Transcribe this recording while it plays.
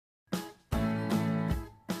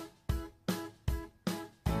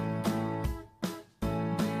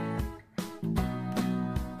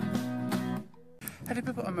Hello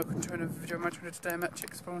people, I'm welcome to another video. I'm trying today. I'm actually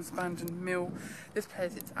exploring this abandoned mill. This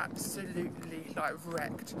place is absolutely like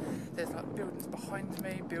wrecked. There's like buildings behind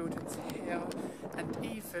me, buildings here, and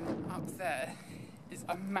even up there is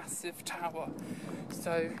a massive tower.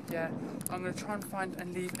 So yeah, I'm going to try and find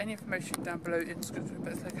and leave any information down below in the description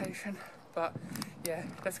about its location. But yeah,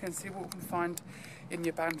 let's go and see what we can find in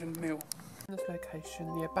the abandoned mill. In this location,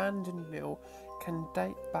 the abandoned mill can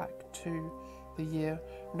date back to the year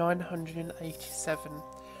 987,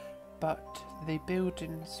 but the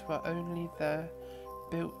buildings were only there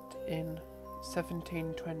built in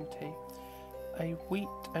 1720. A wheat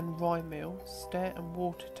and rye mill, stair and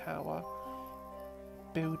water tower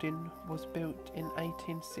building was built in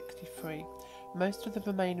 1863. Most of the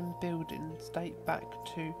remaining buildings date back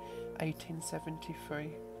to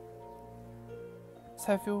 1873.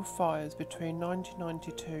 Several fires between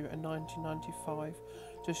 1992 and 1995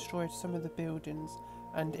 destroyed some of the buildings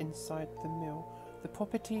and inside the mill. The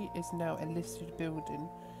property is now a listed building.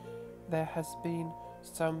 There has been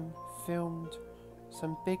some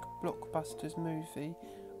big blockbusters movie.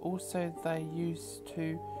 Also they used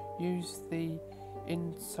to use the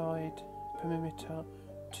inside perimeter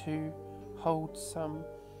to hold some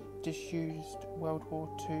disused World War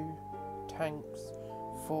II tanks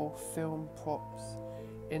for film props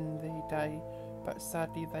in the day, but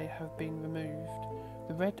sadly they have been removed.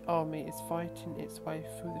 The Red Army is fighting its way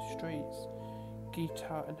through the streets,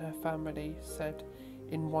 Gita and her family said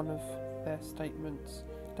in one of their statements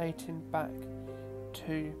dating back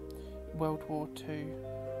to World War II.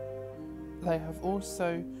 They have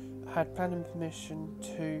also had planning permission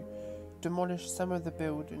to demolish some of the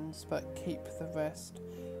buildings but keep the rest,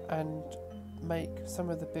 and make some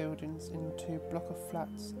of the buildings into block of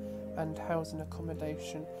flats and housing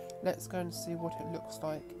accommodation. Let's go and see what it looks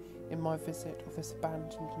like in my visit of this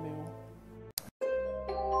abandoned mill.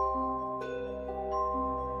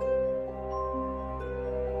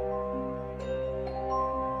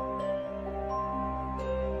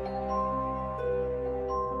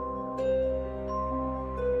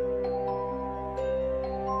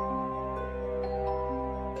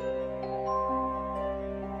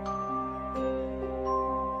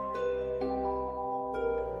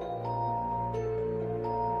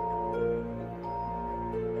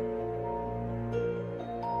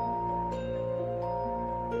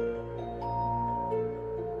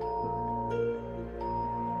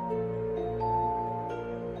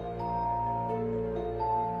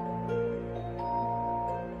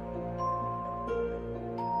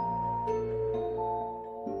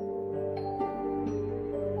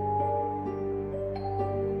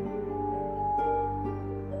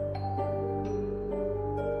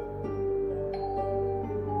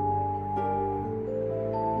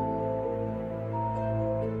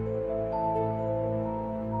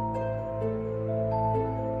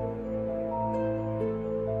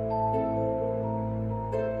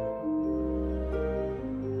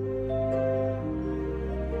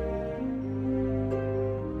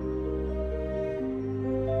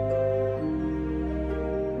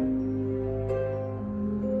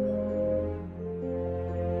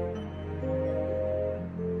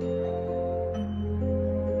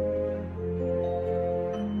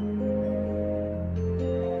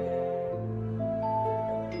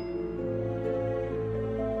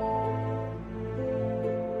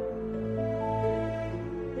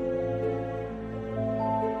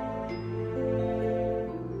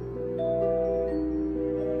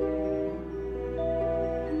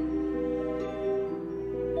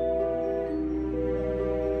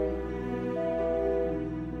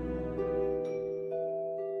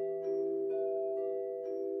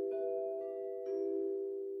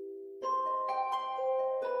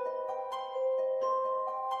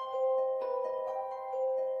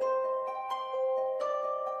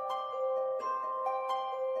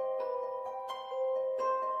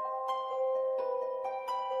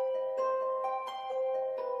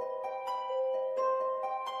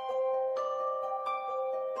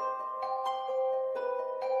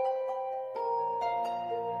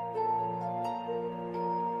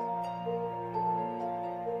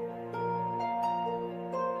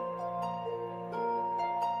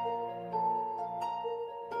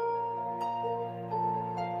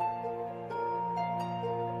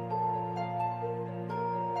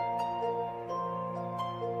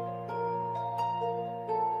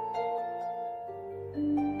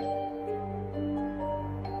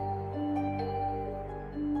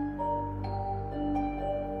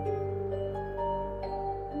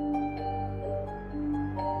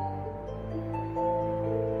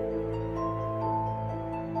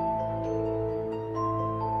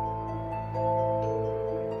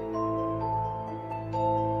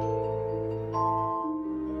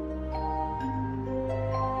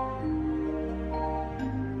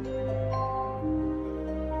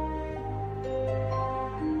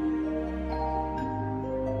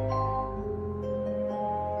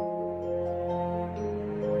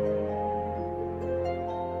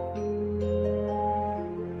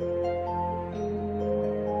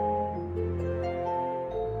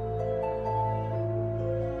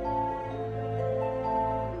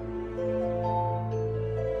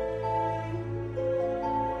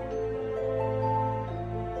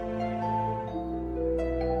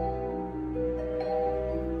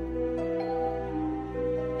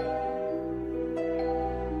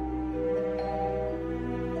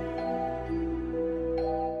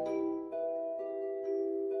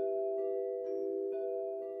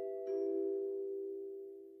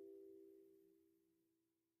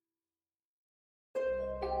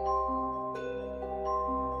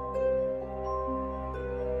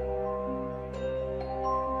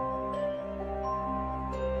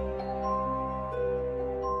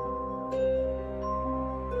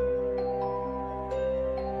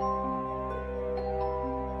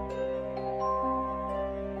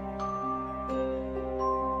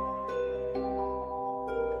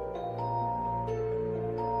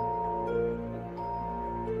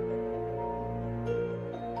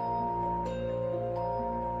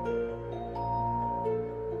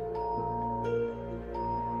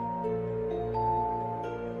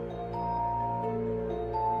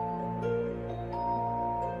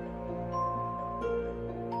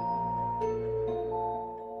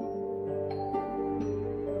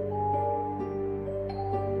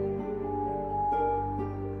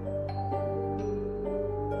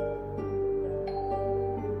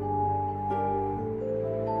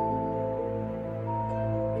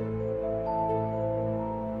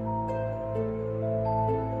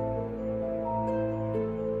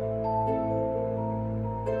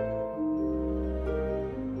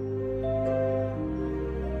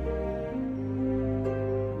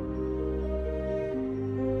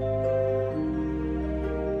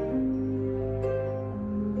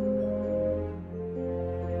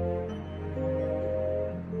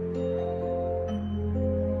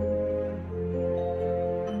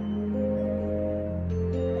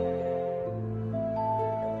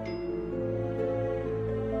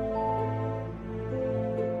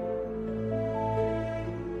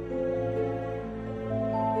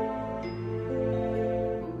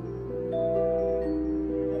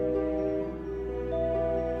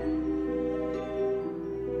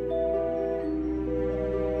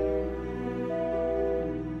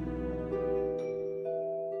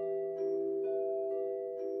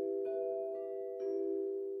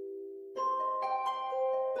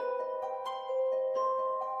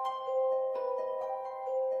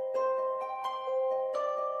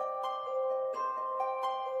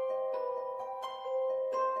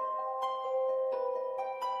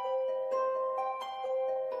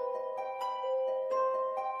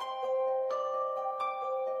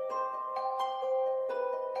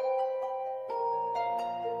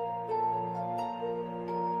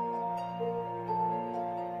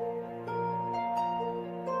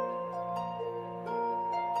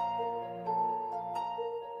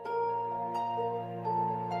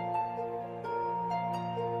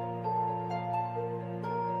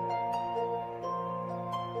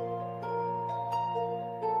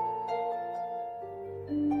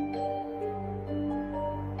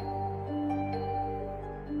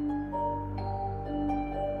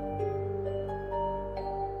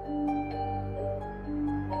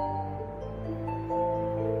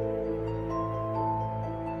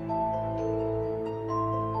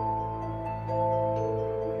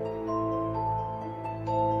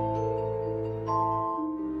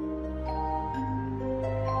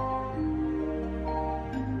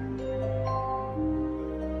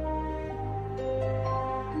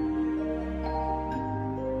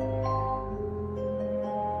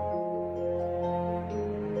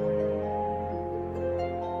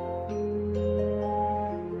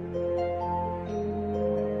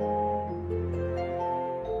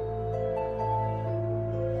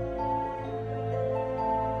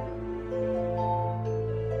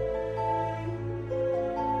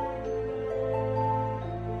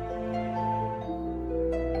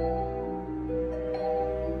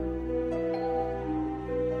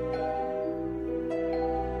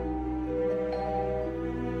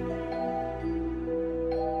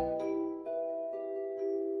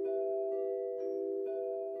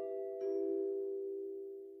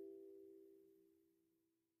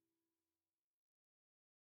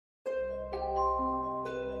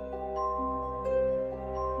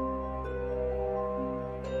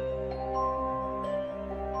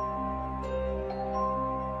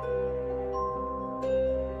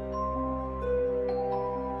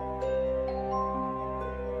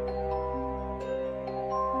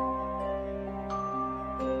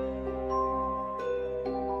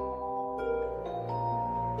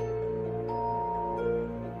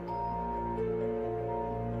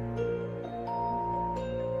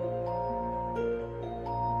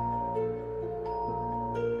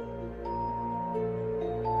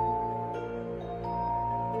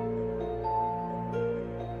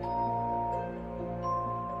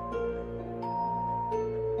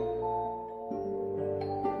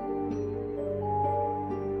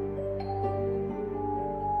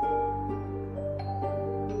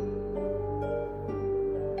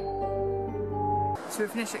 So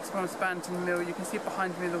we finished exploring Saaleinsel mill. You can see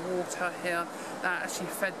behind me the water here that actually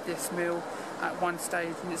fed this mill at one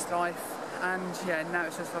stage in its life, and yeah, now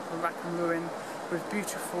it's just like a rack and ruin with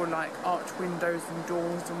beautiful like arch windows and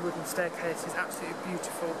doors and wooden staircases. Absolutely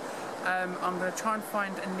beautiful. I'm going to try and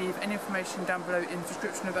find and leave any information down below in the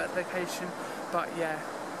description about the location, but yeah,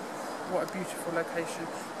 what a beautiful location.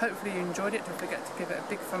 Hopefully you enjoyed it. Don't forget to give it a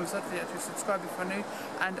big thumbs up, don't forget to subscribe if you're new,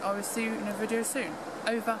 and I will see you in a video soon.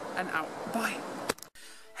 Over and out. Bye.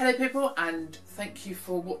 Hello people, and thank you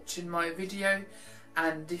for watching my video,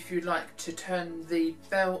 and if you'd like to turn the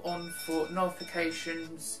bell on for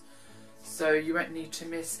notifications so you won't need to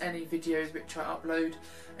miss any videos which I upload,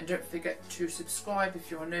 and don't forget to subscribe if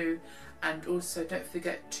you're new, and also don't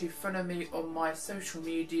forget to follow me on my social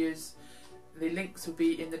medias. The links will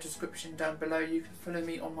be in the description down below. You can follow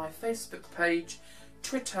me on my Facebook page,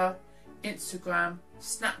 Twitter, Instagram,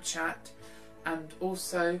 Snapchat, and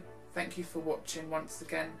also thank you for watching once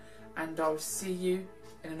again, and I'll see you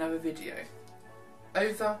in another video.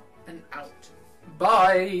 Over and out.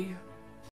 Bye!